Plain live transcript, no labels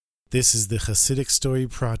This is the Hasidic Story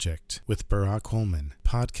Project with Barak Holman,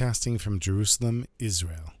 podcasting from Jerusalem,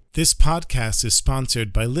 Israel. This podcast is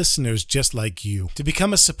sponsored by listeners just like you. To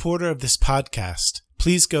become a supporter of this podcast,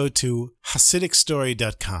 please go to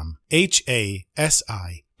HasidicStory.com, HASIDIC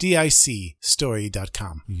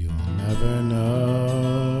story.com. You'll never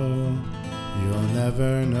know, you'll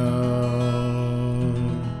never know,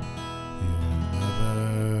 you'll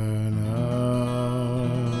never know,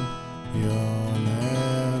 you'll never know.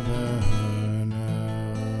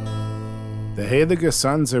 The Heiliger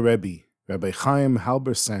Sanzer Rebbe, Rabbi Chaim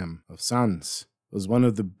Halbersam of Sanz, was one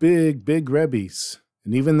of the big Rebbes,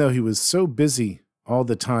 and even though he was so busy all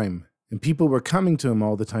the time, and people were coming to him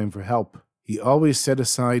all the time for help, he always set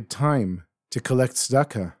aside time to collect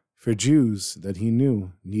tzedakah for Jews that he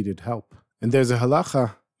knew needed help. And there's a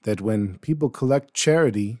halacha that when people collect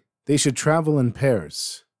charity, they should travel in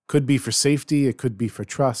pairs. Could be for safety, it could be for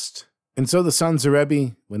trust. And so the Sanzer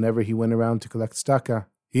Rebbe, whenever he went around to collect tzedakah,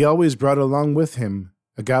 he always brought along with him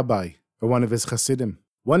a gabbai, or one of his chassidim.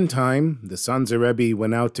 One time, the Sanzer Rebbe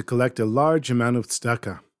went out to collect a large amount of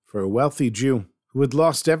tzedakah for a wealthy Jew who had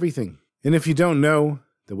lost everything. And if you don't know,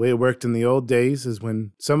 the way it worked in the old days is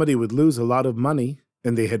when somebody would lose a lot of money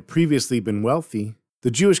and they had previously been wealthy, the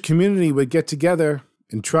Jewish community would get together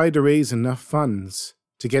and try to raise enough funds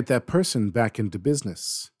to get that person back into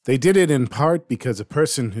business. They did it in part because a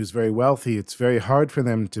person who's very wealthy, it's very hard for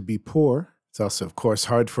them to be poor. It's also, of course,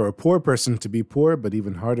 hard for a poor person to be poor, but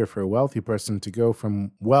even harder for a wealthy person to go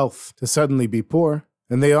from wealth to suddenly be poor.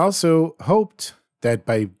 And they also hoped that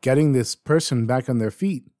by getting this person back on their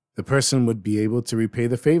feet, the person would be able to repay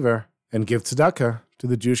the favor and give tzedakah to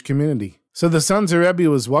the Jewish community. So the Sanzer Rebbe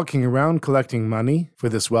was walking around collecting money for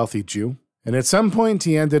this wealthy Jew, and at some point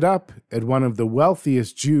he ended up at one of the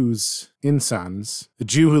wealthiest Jews in Sanz, a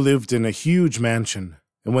Jew who lived in a huge mansion.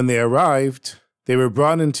 And when they arrived, they were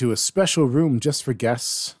brought into a special room just for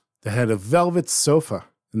guests that had a velvet sofa,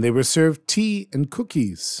 and they were served tea and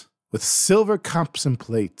cookies with silver cups and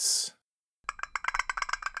plates.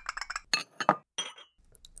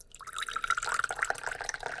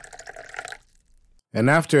 And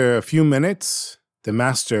after a few minutes, the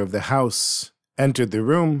master of the house entered the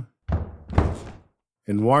room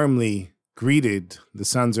and warmly greeted the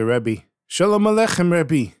Sanzer Rebbe. Shalom Aleichem,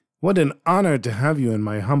 Rebbe. What an honor to have you in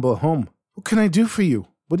my humble home. What can I do for you?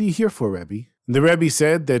 What are you here for, Rebbe? And the Rebbe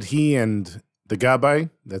said that he and the gabbai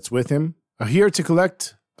that's with him are here to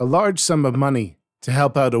collect a large sum of money to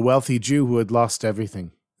help out a wealthy Jew who had lost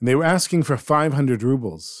everything. And they were asking for 500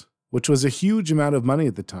 rubles, which was a huge amount of money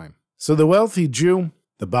at the time. So the wealthy Jew,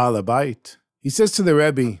 the Baal Habayit, he says to the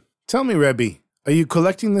Rebbe, "Tell me, Rebbe, are you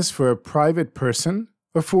collecting this for a private person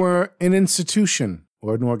or for an institution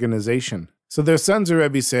or an organization?" So their Sanzer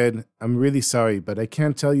Rebbe said, "I'm really sorry, but I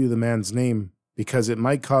can't tell you the man's name because it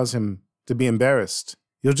might cause him to be embarrassed.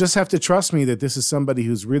 You'll just have to trust me that this is somebody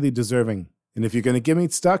who's really deserving. And if you're going to give me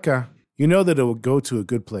tzedakah, you know that it will go to a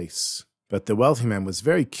good place." But the wealthy man was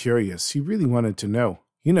very curious. He really wanted to know.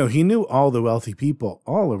 He knew all the wealthy people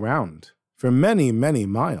all around for many, many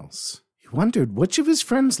miles. He wondered which of his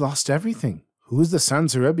friends lost everything. Who is the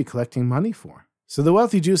Sanzer Rebbe collecting money for? So the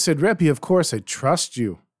wealthy Jew said, "Rebbe, of course I trust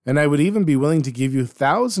you, and I would even be willing to give you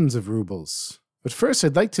thousands of rubles. But first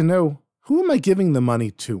I'd like to know, who am I giving the money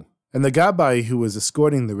to?" And the gabbai who was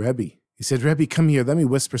escorting the Rebbe, he said, "Rebbe, come here, let me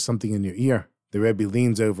whisper something in your ear." The Rebbe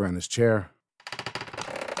leans over on his chair.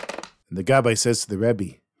 And the gabbai says to the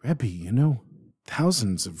Rebbe, "Rebbe,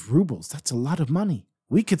 thousands of rubles, that's a lot of money.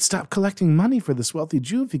 We could stop collecting money for this wealthy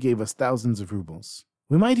Jew if he gave us thousands of rubles.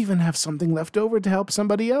 We might even have something left over to help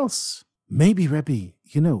somebody else. Maybe, Rebbe,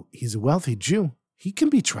 he's a wealthy Jew. He can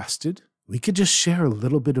be trusted. We could just share a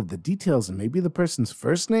little bit of the details and maybe the person's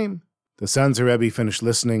first name." The Sanzer Rebbe finished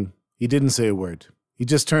listening. He didn't say a word. He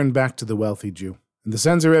just turned back to the wealthy Jew. And the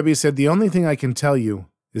Sanzer Rebbe said, "The only thing I can tell you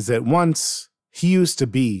is that once he used to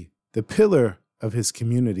be the pillar of his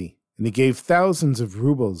community, and he gave thousands of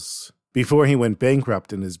rubles before he went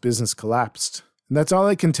bankrupt and his business collapsed. And that's all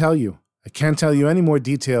I can tell you. I can't tell you any more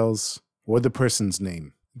details or the person's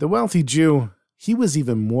name." The wealthy Jew, he was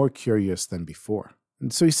even more curious than before.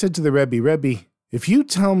 And so he said to the Rebbe, "If you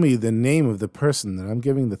tell me the name of the person that I'm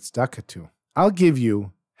giving the tzedakah to, I'll give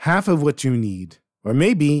you half of what you need, or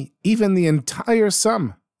maybe even the entire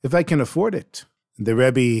sum, if I can afford it." And the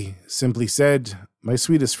Rebbe simply said, "My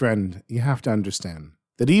sweetest friend, you have to understand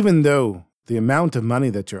that even though the amount of money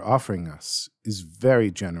that you're offering us is very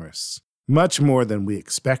generous, much more than we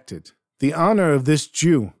expected, the honor of this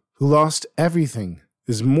Jew who lost everything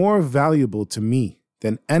is more valuable to me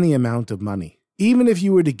than any amount of money. Even if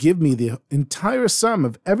you were to give me the entire sum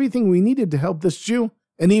of everything we needed to help this Jew,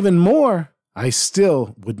 and even more, I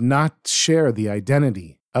still would not share the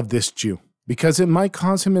identity of this Jew because it might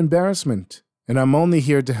cause him embarrassment, and I'm only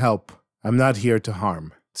here to help. I'm not here to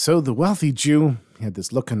harm. So the wealthy Jew, he had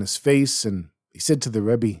this look on his face, and he said to the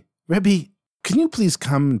Rebbe, Rebbe, can you please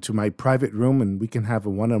come to my private room and we can have a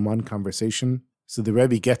one-on-one conversation? So the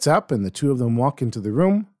Rebbe gets up and the two of them walk into the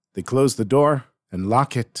room. They close the door and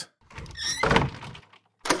lock it.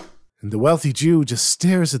 And the wealthy Jew just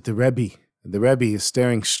stares at the Rebbe. And the Rebbe is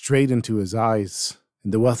staring straight into his eyes.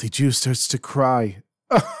 And the wealthy Jew starts to cry.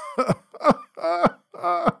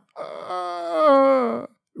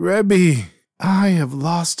 Rebbe, I have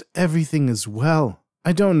lost everything as well.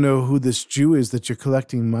 I don't know who this Jew is that you're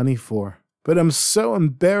collecting money for, but I'm so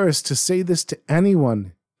embarrassed to say this to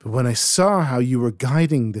anyone. But when I saw how you were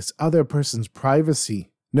guiding this other person's privacy,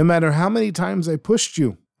 no matter how many times I pushed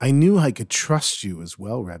you, I knew I could trust you as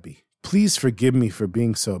well, Rebbe. Please forgive me for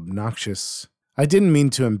being so obnoxious. I didn't mean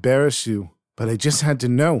to embarrass you, but I just had to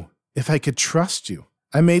know if I could trust you.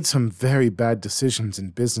 I made some very bad decisions in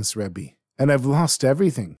business, Rebbe, and I've lost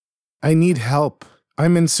everything. I need help.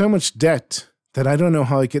 I'm in so much debt that I don't know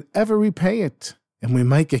how I could ever repay it. And we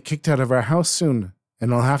might get kicked out of our house soon,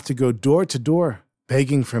 and I'll have to go door to door,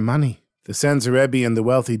 begging for money. The Sanzer Rebbe and the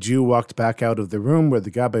wealthy Jew walked back out of the room where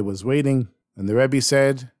the Gabbai was waiting, and the Rebbe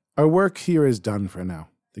said, our work here is done for now.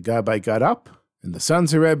 The Gabbai got up, and the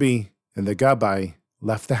Sanzer Rebbe and the Gabbai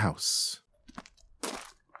left the house.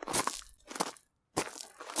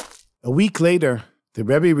 A week later, the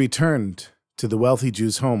Rebbe returned to the wealthy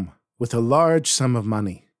Jew's home with a large sum of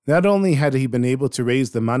money. Not only had he been able to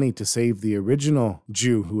raise the money to save the original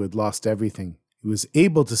Jew who had lost everything, he was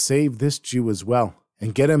able to save this Jew as well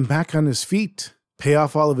and get him back on his feet, pay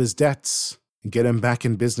off all of his debts, and get him back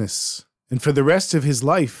in business. And for the rest of his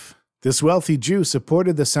life, this wealthy Jew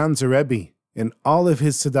supported the Sanzer Rebbe in all of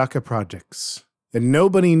his tzedakah projects. And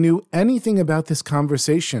nobody knew anything about this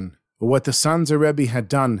conversation or what the Sanzer Rebbe had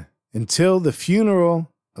done until the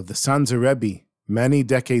funeral of the Sanzer Rebbe many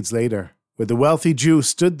decades later, where the wealthy Jew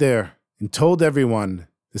stood there and told everyone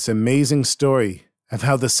this amazing story of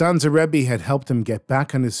how the Sanzer Rebbe had helped him get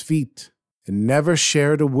back on his feet and never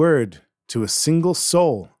shared a word to a single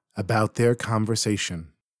soul about their conversation.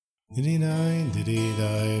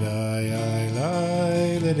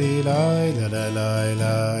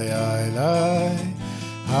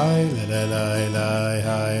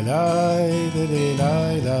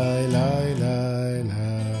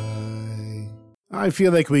 I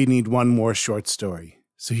feel like we need one more short story,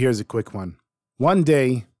 so here's a quick one. One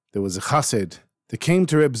day, there was a chassid that came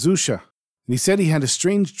to Reb Zusha, and he said he had a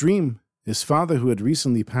strange dream. His father, who had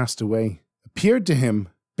recently passed away, appeared to him,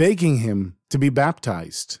 begging him to be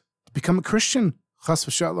baptized, to become a Christian. Chas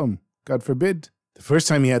v'shalom, God forbid. The first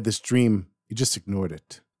time he had this dream, he just ignored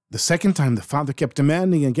it. The second time, the father kept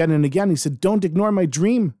demanding again and again. He said, don't ignore my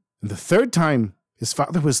dream. And the third time, his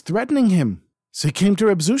father was threatening him. So he came to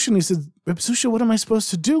Reb Zusha and he said, Reb Zusha, what am I supposed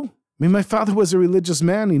to do? I mean, my father was a religious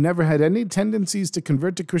man. He never had any tendencies to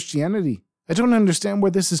convert to Christianity. I don't understand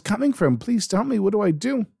where this is coming from. Please tell me, what do I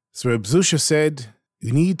do? So Reb Zusha said,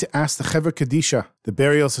 you need to ask the Chevra Kadisha, the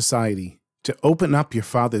burial society, to open up your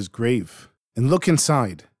father's grave and look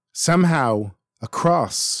inside. Somehow, a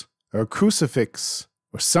cross or a crucifix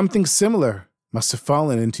or something similar must have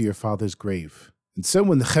fallen into your father's grave. And so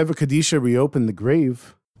when the Chevra Kadisha reopened the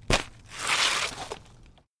grave,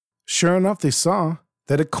 sure enough, they saw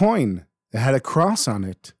that a coin that had a cross on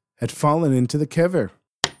it had fallen into the kever.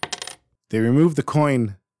 They removed the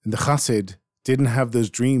coin, and the chassid didn't have those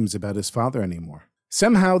dreams about his father anymore.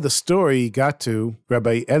 Somehow the story got to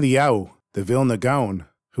Rabbi Eliyahu, the Vilna Gaon,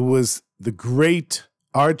 who was the great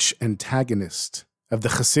arch antagonist of the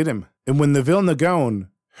Hasidim. And when the Vilna Gaon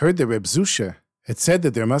heard that Reb Zusha had said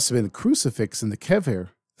that there must have been a crucifix in the kever,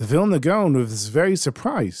 the Vilna Gaon was very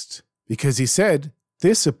surprised, because he said,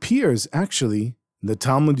 this appears actually in the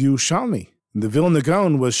Talmud Yerushalmi. And the Vilna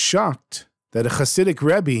Gaon was shocked that a Hasidic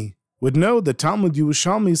Rebbe would know the Talmud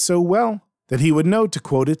Yerushalmi so well that he would know to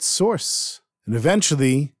quote its source. And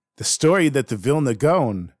eventually, the story that the Vilna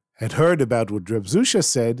Gaon had heard about what Reb Zusha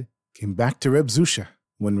said came back to Reb Zusha.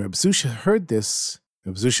 When Reb Zusha heard this,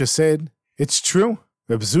 Reb Zusha said, it's true.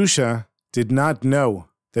 Reb Zusha did not know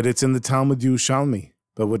that it's in the Talmud Yerushalmi.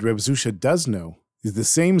 But what Reb Zusha does know is the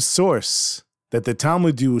same source that the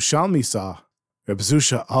Talmud Yerushalmi saw, Reb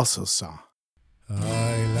Zusha also saw.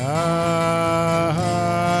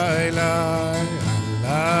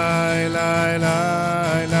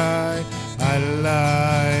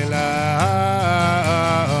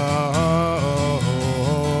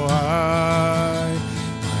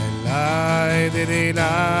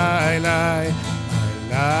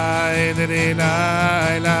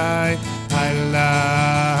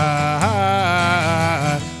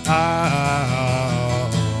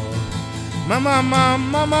 ma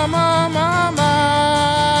ma ma ma ma ma,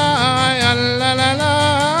 la la la,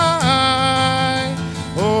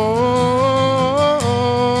 oh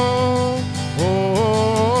oh oh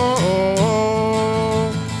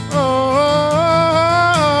oh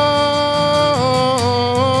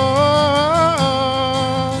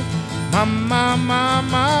oh, ma ma ma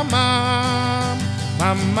ma ma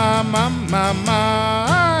ma ma ma ma,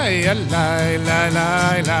 la la la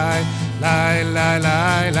la la la la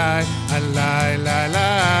la la la la,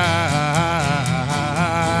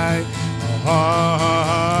 oh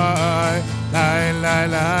la la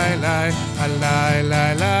la la la la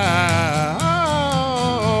la.